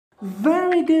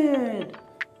Very good.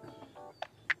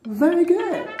 Very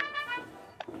good.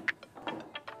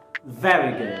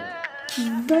 Very good.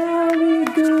 Very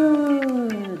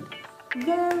good.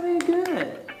 Very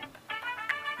good.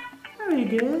 Very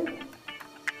good.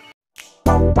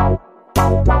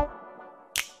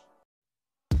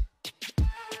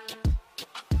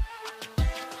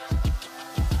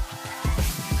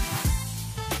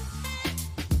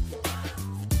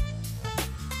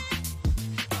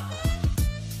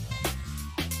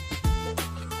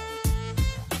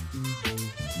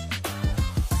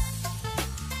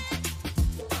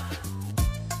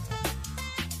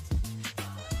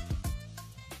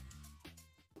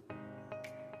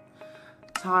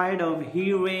 Tired of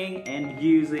hearing and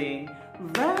using.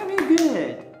 Very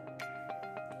good.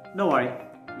 Don't worry,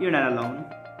 you're not alone.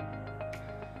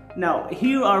 Now,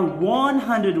 here are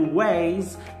 100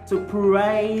 ways to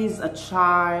praise a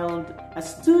child, a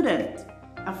student,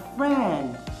 a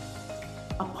friend,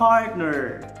 a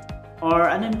partner, or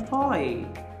an employee,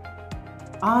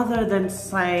 other than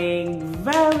saying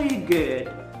very good,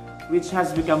 which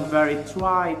has become very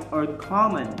trite or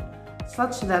common,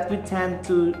 such that we tend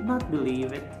to not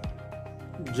believe it.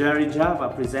 Jerry Java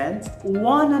presents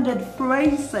 100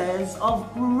 phrases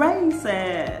of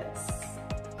praises.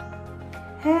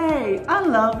 Hey, I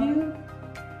love you.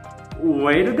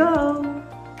 Way to go.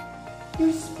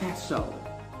 You're special.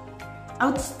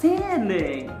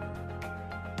 Outstanding.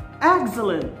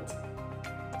 Excellent.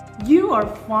 You are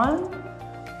fun.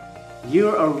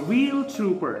 You're a real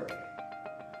trooper.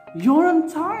 You're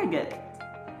on target.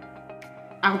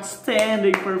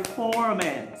 Outstanding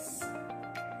performance.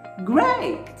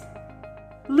 Great.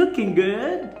 Looking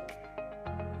good.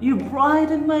 You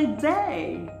brighten my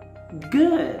day.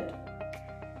 Good.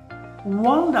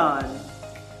 Well done.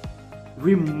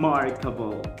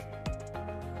 Remarkable.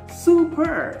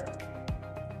 Super.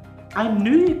 I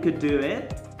knew you could do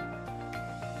it.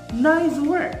 Nice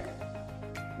work.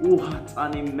 What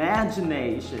an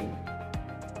imagination.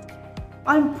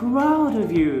 I'm proud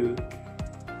of you.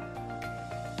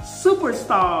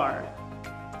 Superstar.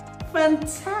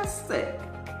 Fantastic.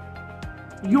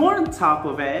 You're on top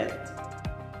of it.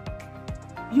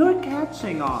 You're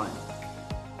catching on.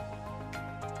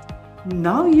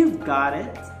 Now you've got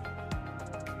it.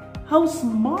 How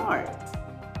smart.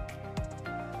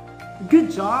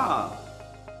 Good job.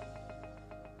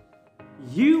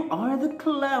 You are the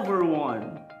clever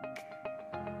one.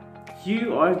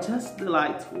 You are just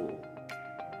delightful.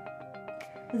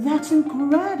 That's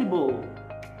incredible.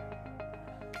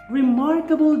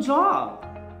 Remarkable job.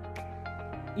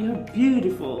 You're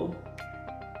beautiful.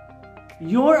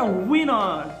 You're a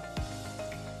winner.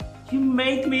 You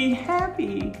make me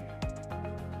happy.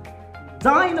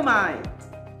 Dynamite.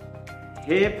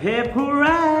 Hip hip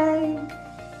hooray.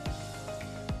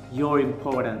 You're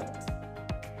important.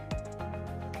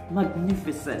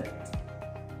 Magnificent.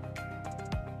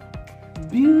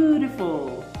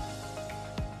 Beautiful.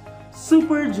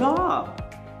 Super job.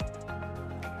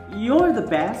 You're the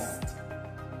best.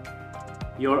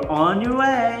 You're on your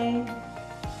way.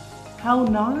 How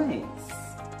nice.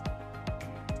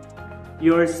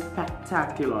 You're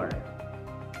spectacular.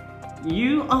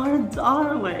 You are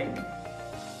darling.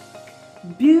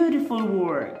 Beautiful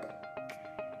work.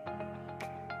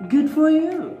 Good for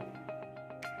you.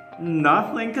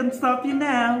 Nothing can stop you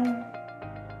now.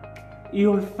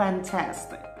 You're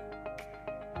fantastic.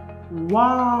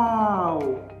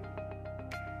 Wow.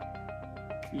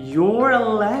 You're a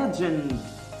legend.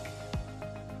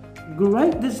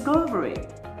 Great discovery.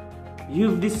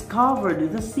 You've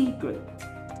discovered the secret.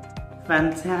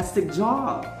 Fantastic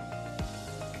job.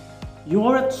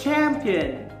 You're a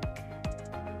champion.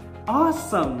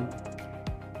 Awesome.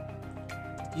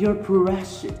 You're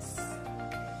precious.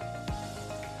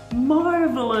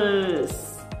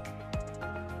 Marvelous.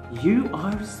 You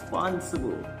are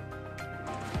responsible.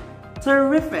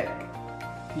 Terrific.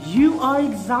 You are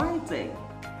exciting.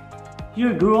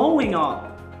 You're growing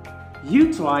up.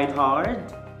 You tried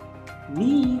hard.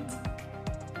 Neat.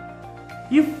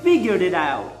 You figured it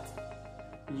out.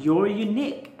 You're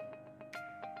unique.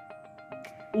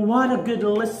 What a good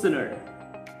listener.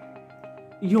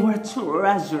 You're a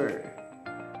treasure.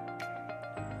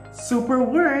 Super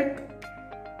work.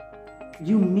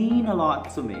 You mean a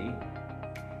lot to me.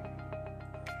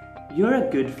 You're a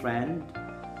good friend.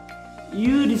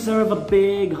 You deserve a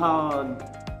big hug.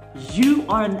 You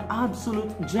are an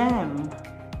absolute gem.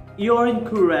 You're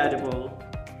incredible.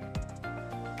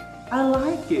 I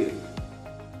like you.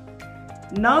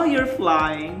 Now you're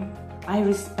flying. I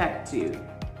respect you.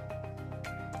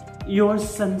 You're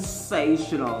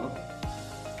sensational.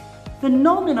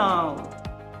 Phenomenal.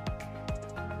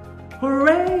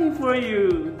 Hooray for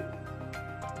you!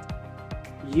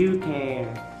 You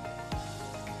care.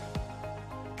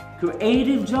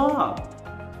 Creative job.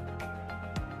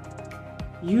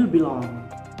 You belong.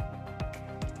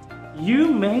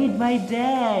 You made my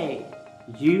day.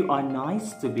 You are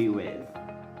nice to be with.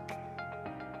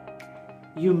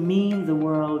 You mean the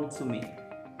world to me.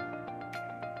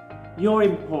 You're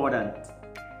important.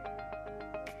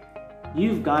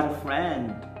 You've got a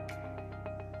friend.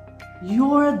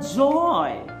 You're a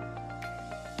joy.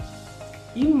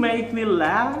 You make me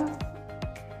laugh.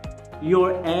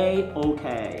 You're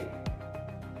A-okay.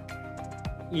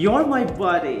 You're my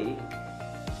buddy.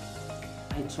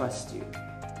 I trust you.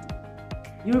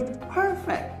 You're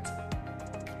perfect.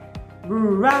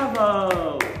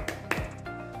 Bravo!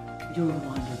 You're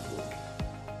wonderful.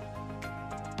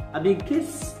 A big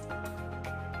kiss.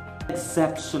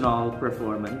 Exceptional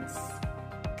performance.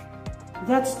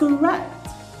 That's correct.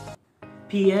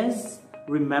 P.S.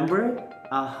 Remember,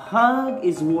 a hug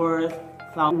is worth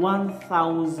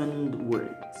 1,000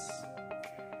 words.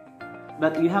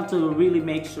 But you have to really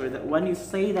make sure that when you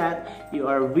say that, you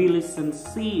are really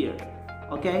sincere.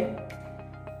 Okay?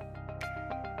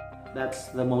 That's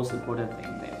the most important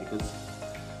thing there, because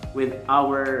with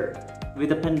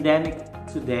the pandemic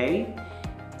today,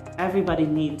 everybody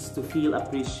needs to feel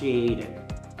appreciated,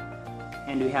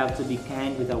 and we have to be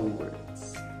kind with our words.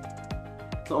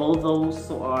 So all those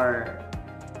who are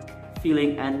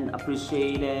feeling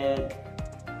unappreciated,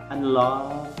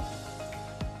 unloved,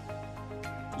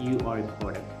 you are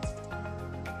important.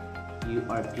 You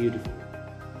are beautiful.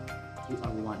 You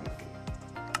are wonderful.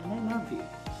 And I love you.